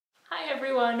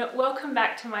everyone, welcome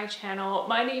back to my channel.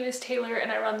 My name is Taylor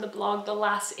and I run the blog The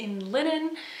Lass in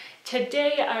Linen.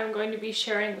 Today I'm going to be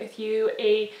sharing with you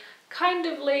a kind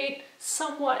of late,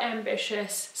 somewhat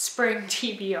ambitious spring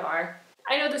TBR.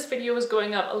 I know this video was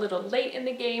going up a little late in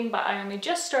the game, but I only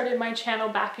just started my channel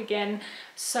back again,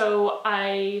 so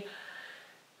I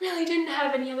really didn't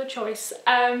have any other choice.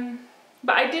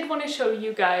 But I did want to show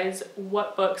you guys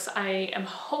what books I am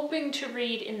hoping to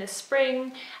read in the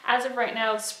spring. As of right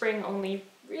now, spring only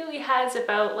really has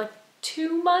about like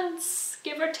 2 months,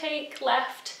 give or take,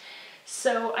 left.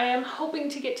 So I am hoping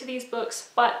to get to these books,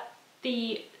 but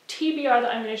the TBR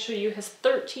that I'm going to show you has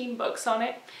 13 books on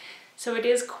it. So it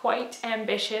is quite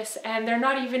ambitious, and they're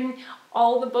not even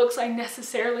all the books I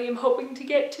necessarily am hoping to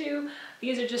get to.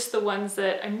 These are just the ones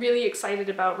that I'm really excited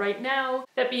about right now.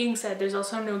 That being said, there's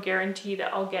also no guarantee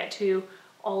that I'll get to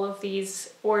all of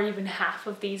these or even half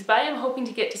of these, but I am hoping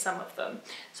to get to some of them.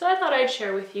 So I thought I'd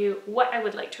share with you what I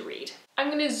would like to read. I'm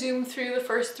going to zoom through the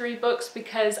first 3 books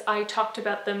because I talked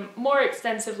about them more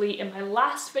extensively in my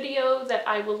last video that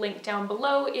I will link down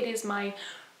below. It is my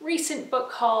recent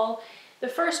book haul. The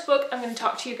first book I'm going to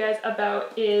talk to you guys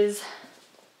about is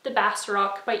The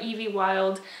Bassarock by Evie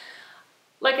Wyld.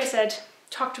 Like I said,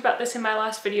 talked about this in my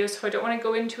last video, so I don't want to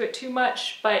go into it too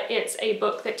much, but it's a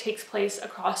book that takes place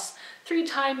across 3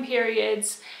 time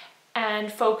periods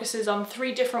and focuses on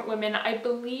 3 different women, I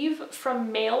believe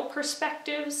from male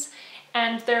perspectives,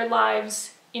 and their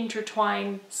lives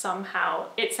intertwine somehow.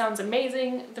 It sounds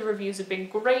amazing. The reviews have been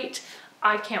great.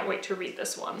 I can't wait to read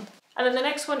this one. And then the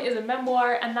next one is a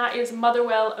memoir, and that is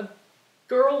Motherwell, A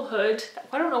Girlhood.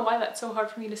 I don't know why that's so hard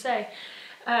for me to say.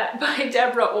 By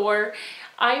Deborah Orr.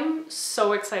 I'm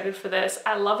so excited for this.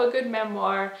 I love a good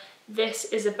memoir. This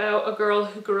is about a girl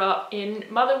who grew up in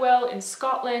Motherwell in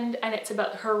Scotland, and it's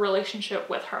about her relationship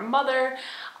with her mother.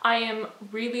 I am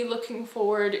really looking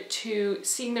forward to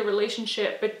seeing the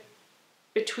relationship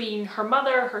between her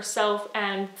mother, herself,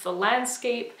 and the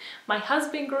landscape. My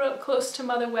husband grew up close to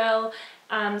Motherwell,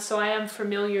 so I am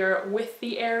familiar with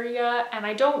the area, and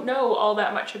I don't know all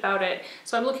that much about it,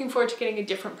 so I'm looking forward to getting a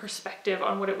different perspective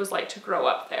on what it was like to grow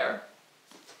up there.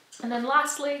 And then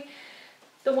lastly,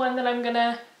 the one that I'm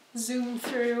gonna zoom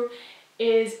through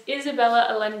is Isabella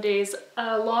Allende's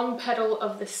Long Petal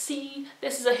of the Sea.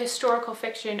 This is a historical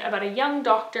fiction about a young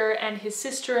doctor and his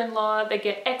sister-in-law that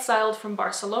get exiled from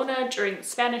Barcelona during the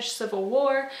Spanish Civil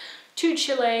War to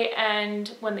Chile,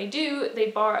 and when they do,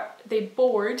 they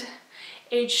board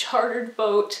a chartered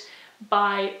boat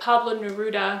by Pablo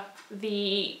Neruda,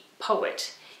 the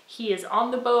poet. He is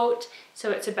on the boat,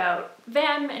 so it's about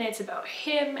them and it's about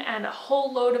him and a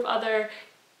whole load of other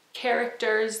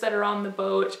characters that are on the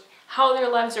boat, how their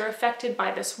lives are affected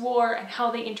by this war and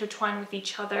how they intertwine with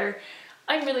each other.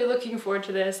 I'm really looking forward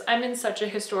to this. I'm in such a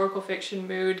historical fiction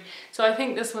mood, so I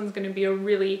think this one's going to be a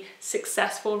really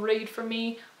successful read for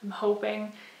me. I'm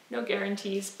hoping. No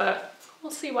guarantees, but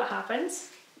we'll see what happens.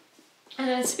 And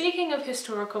then speaking of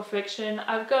historical fiction,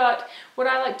 I've got what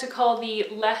I like to call the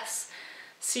less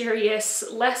serious,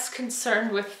 less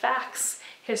concerned with facts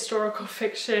historical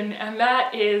fiction, and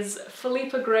that is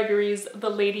Philippa Gregory's The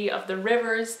Lady of the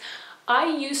Rivers.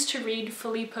 I used to read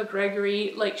Philippa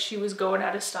Gregory like she was going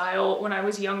out of style when I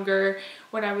was younger,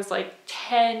 when I was like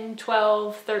 10,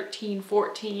 12, 13,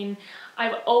 14.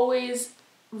 I've always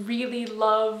really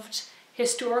loved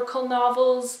historical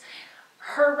novels.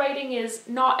 Her writing is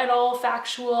not at all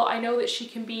factual. I know that she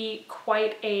can be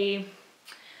quite a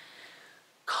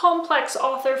complex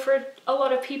author for a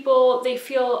lot of people. They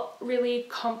feel really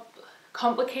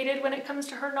complicated when it comes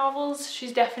to her novels.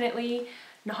 She's definitely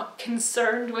not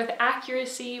concerned with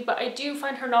accuracy, but I do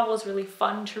find her novels really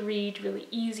fun to read, really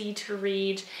easy to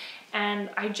read, and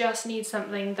I just need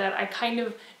something that I kind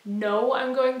of know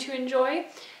I'm going to enjoy.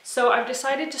 So I've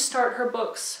decided to start her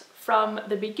books from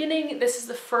the beginning. This is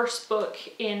the first book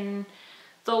in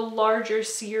the larger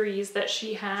series that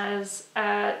she has,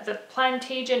 the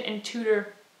Plantagenet and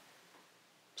Tudor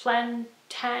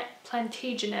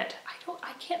Plantagenet.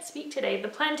 I can't speak today. The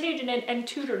Plantagenet and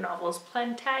Tudor novels.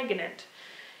 Plantagenet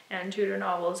and Tudor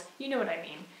novels. You know what I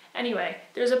mean. Anyway,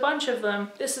 there's a bunch of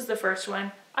them. This is the first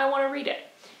one. I want to read it.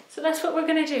 So that's what we're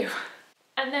gonna do.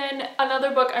 And then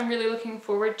another book I'm really looking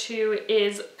forward to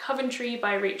is Coventry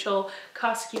by Rachel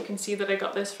Cusk. You can see that I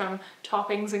got this from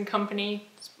Toppings and Company.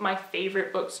 It's my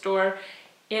favorite bookstore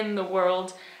in the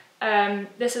world.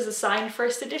 This is a signed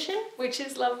first edition, which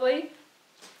is lovely.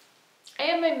 I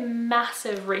am a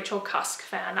massive Rachel Cusk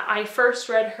fan. I first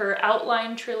read her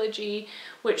Outline trilogy,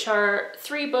 which are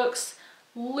 3 books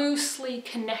loosely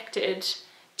connected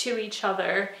to each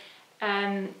other,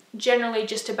 and generally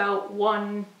just about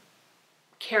one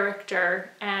character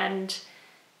and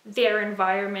their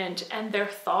environment and their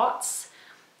thoughts.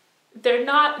 They're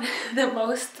not the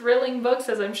most thrilling books,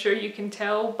 as I'm sure you can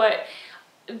tell, but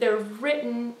they're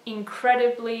written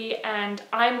incredibly, and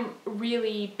I'm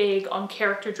really big on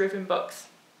character-driven books,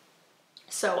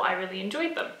 so I really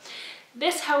enjoyed them.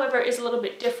 This, however, is a little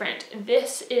bit different.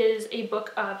 This is a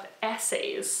book of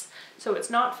essays, so it's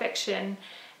not fiction,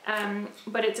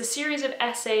 but it's a series of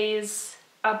essays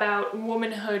about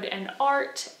womanhood and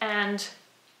art and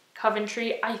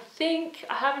Coventry. I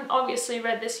haven't obviously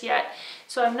read this yet,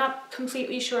 so I'm not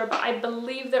completely sure, but I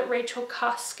believe that Rachel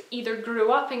Cusk either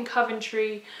grew up in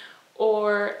Coventry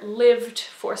or lived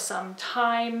for some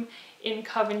time in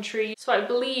Coventry. So I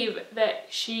believe that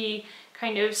she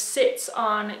kind of sits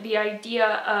on the idea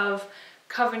of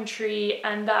Coventry,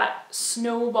 and that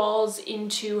snowballs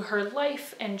into her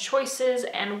life and choices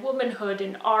and womanhood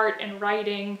and art and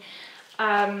writing.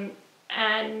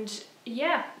 And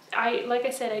yeah, like I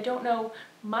said, I don't know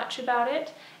much about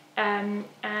it, and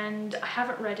I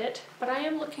haven't read it, but I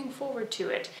am looking forward to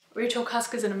it. Rachel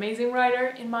Cusk is an amazing writer,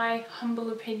 in my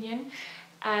humble opinion,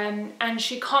 and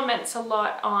she comments a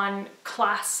lot on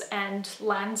class and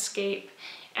landscape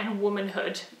and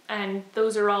womanhood, and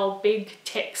those are all big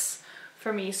ticks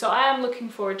for me, so I am looking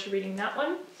forward to reading that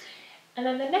one. And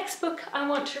then the next book I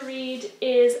want to read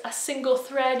is A Single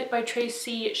Thread by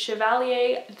Tracy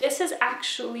Chevalier. This is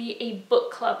actually a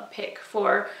book club pick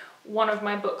for one of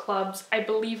my book clubs, I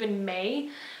believe in May.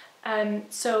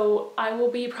 So I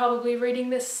will be probably reading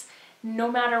this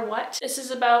no matter what. This is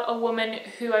about a woman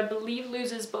who I believe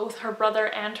loses both her brother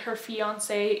and her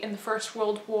fiance in the First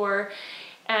World War,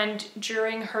 and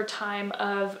during her time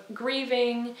of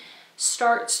grieving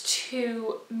starts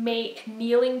to make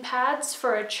kneeling pads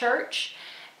for a church.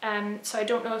 So I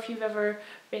don't know if you've ever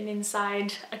been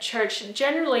inside a church.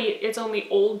 Generally, it's only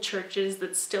old churches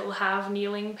that still have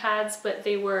kneeling pads, but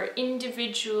they were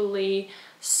individually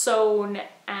sewn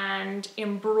and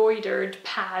embroidered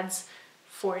pads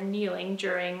for kneeling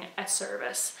during a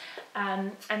service.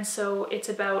 And so it's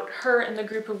about her and the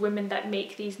group of women that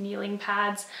make these kneeling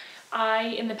pads. I,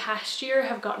 in the past year,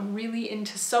 have gotten really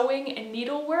into sewing and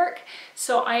needlework,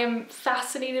 so I am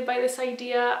fascinated by this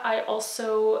idea. I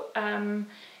also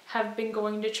have been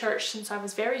going to church since I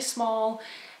was very small,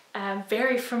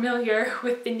 very familiar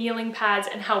with the kneeling pads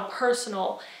and how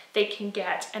personal they can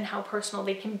get and how personal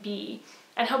they can be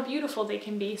and how beautiful they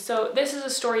can be. So this is a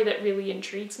story that really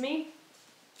intrigues me.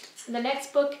 The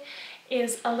next book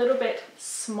is a little bit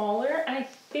smaller, and I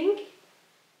think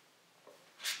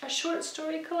a short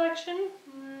story collection?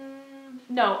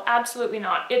 No, absolutely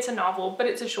not. It's a novel, but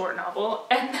it's a short novel,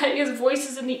 and that is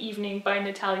Voices in the Evening by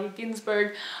Natalia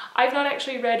Ginzburg. I've not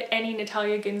actually read any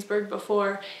Natalia Ginzburg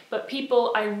before, but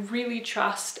people I really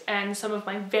trust and some of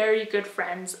my very good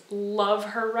friends love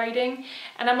her writing,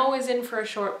 and I'm always in for a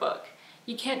short book.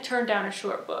 You can't turn down a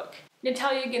short book.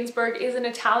 Natalia Ginzburg is an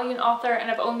Italian author,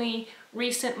 and I've only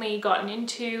recently gotten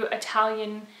into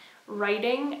Italian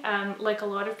writing. Like a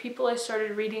lot of people, I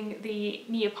started reading the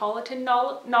Neapolitan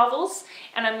novels,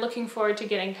 and I'm looking forward to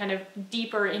getting kind of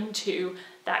deeper into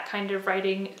that kind of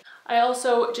writing. I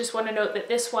also just want to note that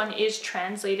this one is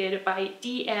translated by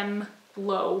D.M.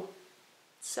 Lowe,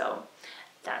 so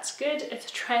that's good. It's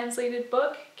a translated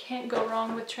book, can't go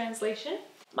wrong with translation.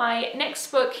 My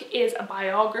next book is a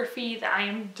biography that I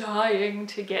am dying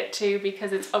to get to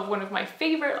because it's of one of my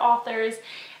favorite authors,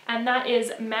 and that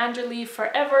is Manderley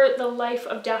Forever, The Life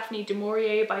of Daphne du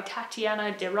Maurier by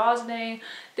Tatiana de Rosnay.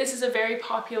 This is a very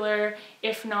popular,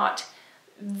 if not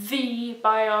the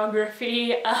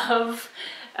biography of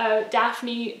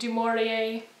Daphne du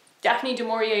Maurier. Daphne du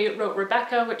Maurier wrote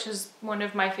Rebecca, which is one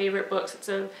of my favorite books. It's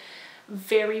a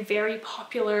very, very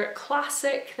popular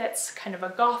classic that's kind of a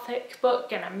gothic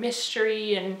book and a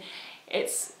mystery, and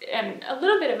it's a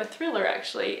little bit of a thriller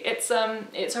actually. It's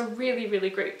a really, really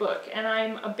great book, and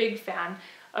I'm a big fan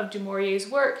of du Maurier's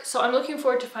work, so I'm looking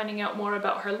forward to finding out more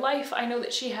about her life. I know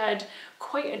that she had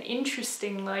quite an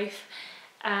interesting life,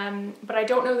 but I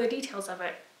don't know the details of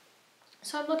it.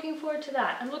 So I'm looking forward to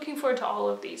that. I'm looking forward to all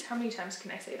of these. How many times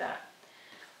can I say that?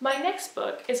 My next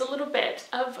book is a little bit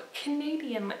of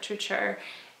Canadian literature,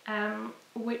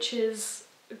 which is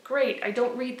great. I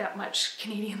don't read that much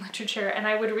Canadian literature, and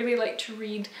I would really like to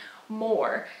read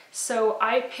more. So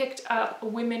I picked up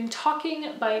Women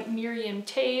Talking by Miriam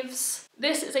Taves.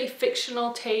 This is a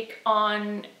fictional take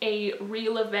on a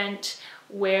real event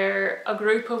where a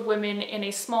group of women in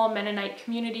a small Mennonite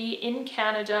community in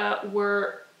Canada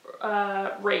were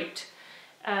raped.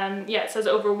 Yeah, it says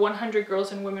over 100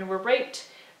 girls and women were raped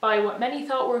by what many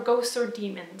thought were ghosts or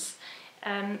demons.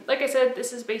 Like I said,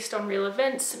 this is based on real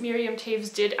events. Miriam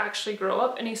Toews did actually grow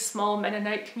up in a small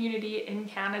Mennonite community in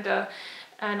Canada,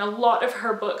 and a lot of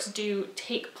her books do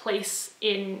take place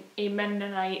in a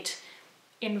Mennonite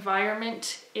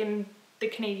environment in the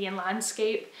Canadian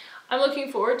landscape. I'm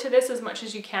looking forward to this as much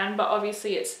as you can, but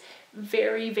obviously it's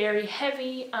very, very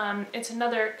heavy. It's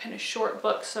another kind of short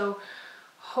book, so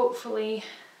hopefully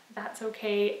that's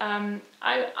okay.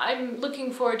 I'm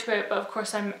looking forward to it, but of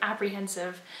course I'm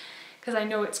apprehensive because I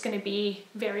know it's going to be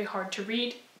very hard to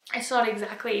read. It's not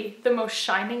exactly the most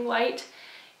shining light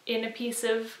in a piece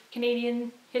of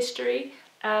Canadian history,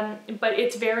 but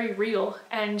it's very real,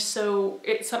 and so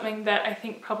it's something that I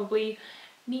think probably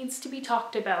needs to be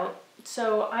talked about.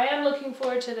 So I am looking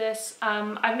forward to this.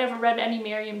 I've never read any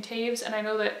Miriam Toews, and I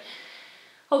know that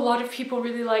a lot of people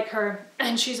really like her,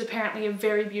 and she's apparently a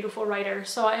very beautiful writer,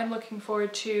 so I am looking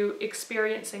forward to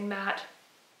experiencing that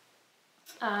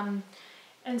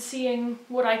and seeing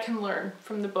what I can learn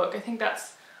from the book. I think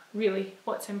that's really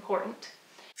what's important.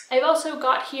 I've also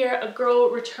got here A Girl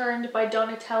Returned by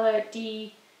Donatella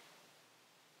di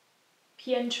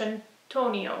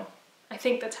Pietrantonio. I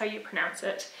think that's how you pronounce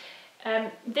it.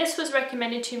 This was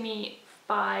recommended to me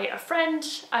by a friend.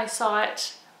 I saw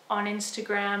it on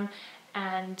Instagram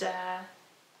and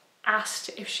asked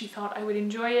if she thought I would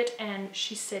enjoy it, and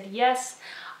she said yes.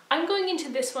 I'm going into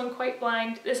this one quite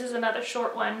blind. This is another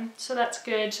short one, so that's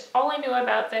good. All I know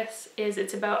about this is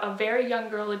it's about a very young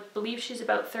girl, I believe she's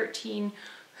about 13,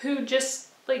 who just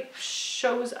like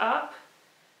shows up.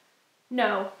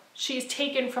 No, she's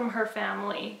taken from her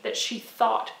family that she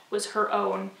thought was her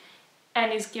own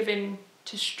and is given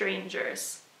to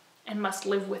strangers and must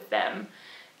live with them.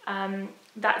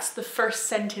 That's the first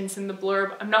sentence in the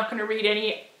blurb. I'm not going to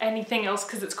read anything else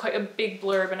because it's quite a big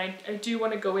blurb, and I do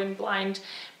want to go in blind.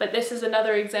 But this is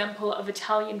another example of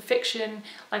Italian fiction.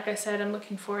 Like I said, I'm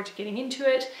looking forward to getting into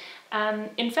it.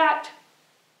 In fact,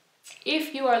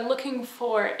 if you are looking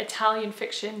for Italian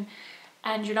fiction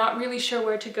and you're not really sure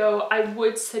where to go, I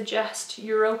would suggest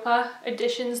Europa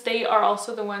editions. They are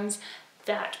also the ones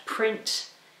that print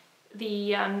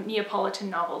the Neapolitan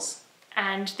novels,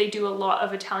 and they do a lot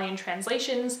of Italian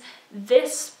translations.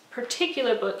 This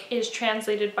particular book is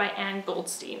translated by Anne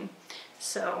Goldstein,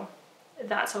 so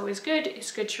that's always good.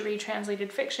 It's good to read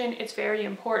translated fiction. It's very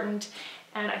important,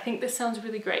 and I think this sounds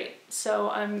really great.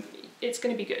 So it's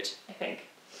going to be good, I think.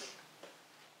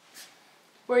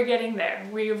 We're getting there.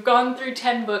 We've gone through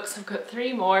 10 books. I've got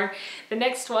 3 more. The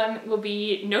next one will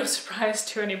be no surprise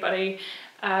to anybody,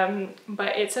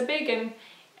 but it's a big one.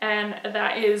 And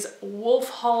that is Wolf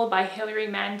Hall by Hilary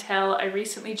Mantel. I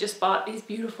recently just bought these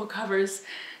beautiful covers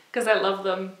because I love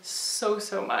them so,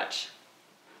 so much.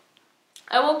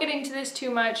 I won't get into this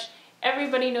too much.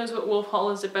 Everybody knows what Wolf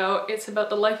Hall is about. It's about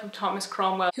the life of Thomas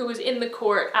Cromwell, who was in the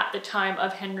court at the time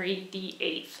of Henry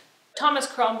VIII. Thomas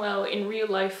Cromwell in real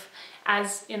life,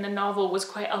 as in the novel, was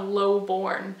quite a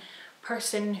low-born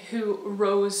person who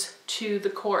rose to the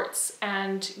courts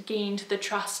and gained the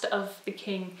trust of the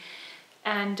king,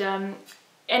 and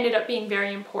ended up being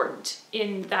very important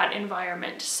in that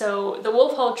environment. So the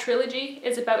Wolf Hall trilogy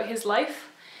is about his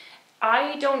life.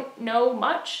 I don't know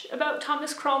much about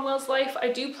Thomas Cromwell's life.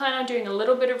 I do plan on doing a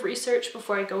little bit of research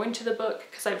before I go into the book,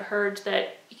 because I've heard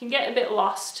that you can get a bit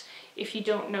lost if you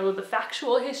don't know the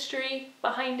factual history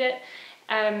behind it.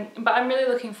 But I'm really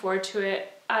looking forward to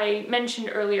it. I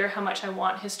mentioned earlier how much I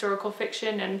want historical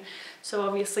fiction, and so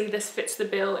obviously this fits the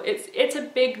bill. It's a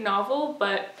big novel,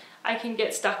 but I can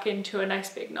get stuck into a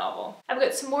nice big novel. I've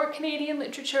got some more Canadian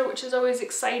literature, which is always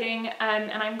exciting,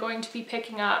 and I'm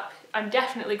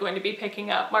definitely going to be picking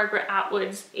up Margaret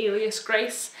Atwood's Alias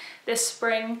Grace this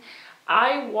spring.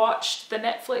 I watched the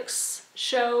Netflix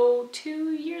show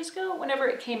 2 years ago, whenever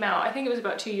it came out. I think it was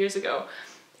about 2 years ago,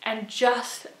 and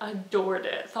just adored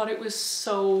it. Thought it was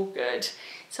so good.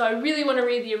 So I really want to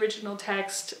read the original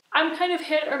text. I'm kind of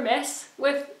hit or miss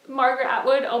with Margaret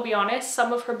Atwood, I'll be honest.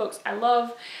 Some of her books I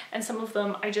love, and some of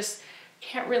them I just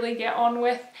can't really get on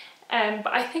with.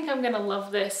 But I think I'm gonna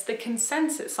love this. The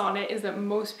consensus on it is that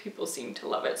most people seem to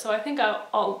love it, so I think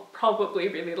I'll probably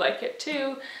really like it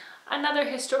too. Another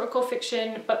historical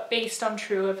fiction, but based on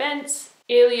true events.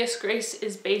 Alias Grace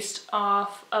is based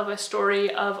off of a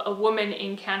story of a woman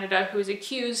in Canada who is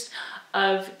accused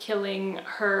of killing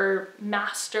her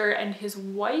master and his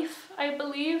wife, I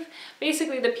believe.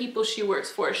 Basically the people she works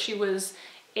for. She was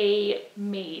a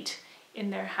maid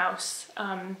in their house.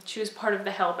 She was part of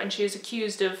the help, and she is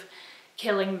accused of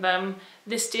killing them.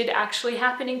 This did actually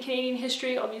happen in Canadian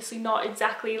history, obviously not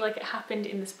exactly like it happened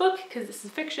in this book because this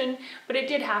is fiction, but it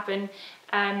did happen,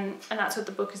 and that's what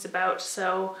the book is about.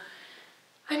 So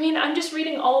I mean, I'm just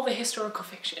reading all the historical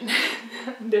fiction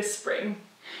this spring,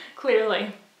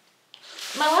 clearly.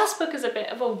 My last book is a bit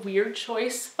of a weird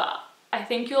choice, but I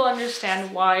think you'll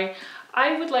understand why.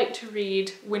 I would like to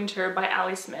read Winter by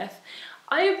Ali Smith.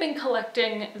 I have been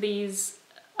collecting these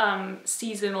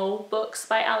seasonal books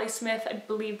by Ali Smith. I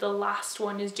believe the last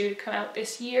one is due to come out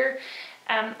this year.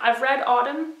 I've read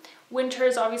Autumn. Winter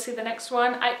is obviously the next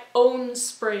one. I own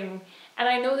Spring, and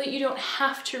I know that you don't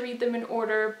have to read them in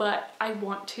order, but I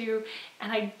want to,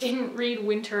 and I didn't read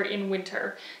Winter in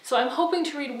winter. So I'm hoping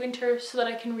to read Winter so that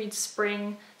I can read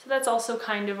Spring. So that's also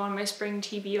kind of on my Spring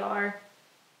TBR.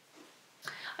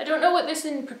 I don't know what this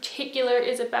in particular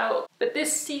is about, but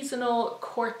this seasonal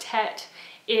quartet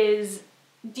is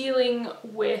dealing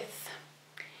with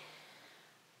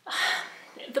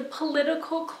the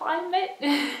political climate.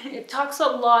 It talks a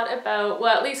lot about,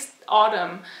 well, at least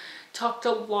Autumn talked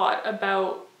a lot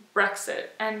about Brexit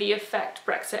and the effect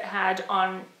Brexit had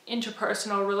on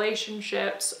interpersonal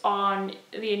relationships, on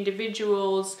the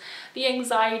individuals, the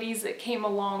anxieties that came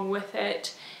along with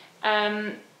it,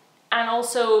 and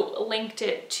also linked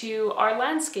it to our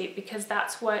landscape, because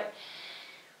that's what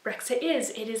Brexit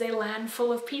is. It is a land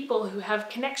full of people who have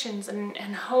connections and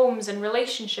homes and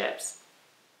relationships.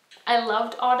 I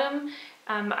loved Autumn.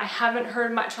 I haven't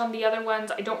heard much on the other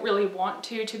ones. I don't really want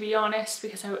to be honest,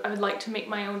 because I would like to make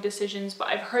my own decisions, but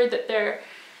I've heard that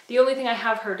the only thing I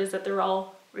have heard is that they're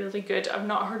all really good. I've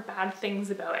not heard bad things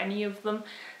about any of them.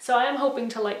 So I am hoping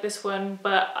to like this one,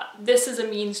 but this is a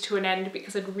means to an end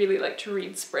because I'd really like to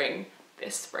read Spring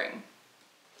this spring.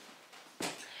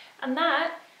 And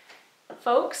that,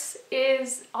 folks,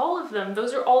 is all of them.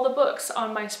 Those are all the books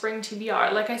on my Spring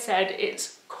TBR. Like I said,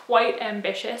 it's quite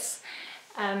ambitious,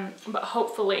 but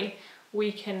hopefully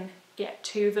we can get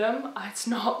to them. It's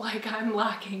not like I'm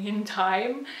lacking in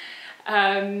time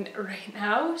right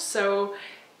now, so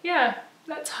yeah,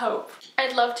 let's hope.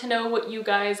 I'd love to know what you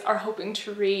guys are hoping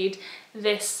to read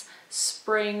this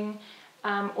spring,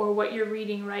 or what you're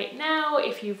reading right now,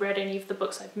 if you've read any of the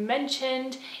books I've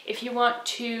mentioned, if you want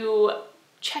to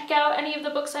check out any of the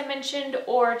books I mentioned,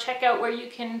 or check out where you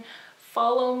can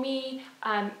follow me.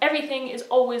 Everything is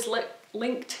always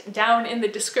linked down in the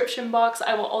description box.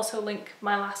 I will also link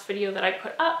my last video that I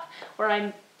put up, where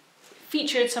I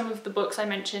featured some of the books I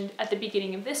mentioned at the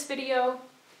beginning of this video.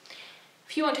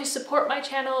 If you want to support my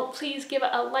channel, please give it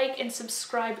a like and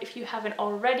subscribe if you haven't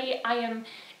already. I am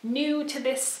new to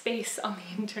this space on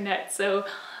the internet, so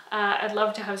I'd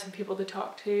love to have some people to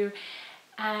talk to.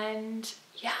 And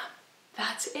yeah,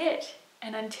 that's it.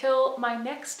 And until my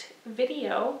next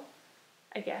video,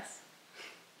 I guess,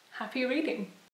 happy reading.